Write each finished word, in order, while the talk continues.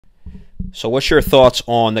So what's your thoughts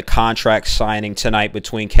on the contract signing tonight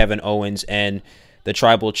between Kevin Owens and the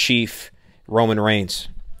Tribal Chief, Roman Reigns?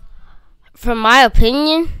 From my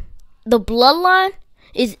opinion, the bloodline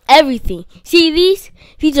is everything. See these?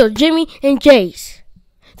 These are Jimmy and Jay's.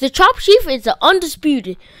 The Tribal Chief is the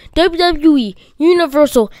undisputed WWE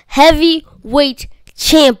Universal Heavyweight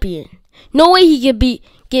Champion. No way he can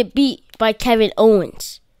get beat by Kevin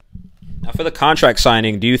Owens. Now, for the contract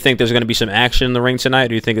signing, do you think there's going to be some action in the ring tonight? Or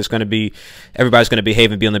do you think it's going to be everybody's going to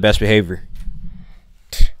behave and be on the best behavior?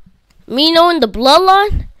 Me knowing the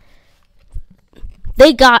bloodline,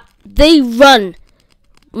 they run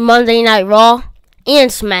Monday Night Raw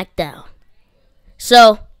and SmackDown.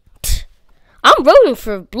 So I'm rooting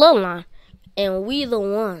for bloodline, and we the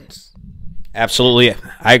ones. Absolutely,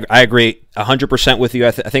 I agree 100% with you.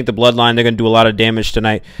 I think the bloodline, they're going to do a lot of damage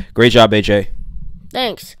tonight. Great job, AJ.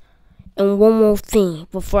 Thanks. And one more thing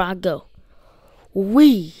before I go.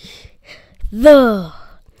 We the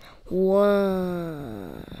one.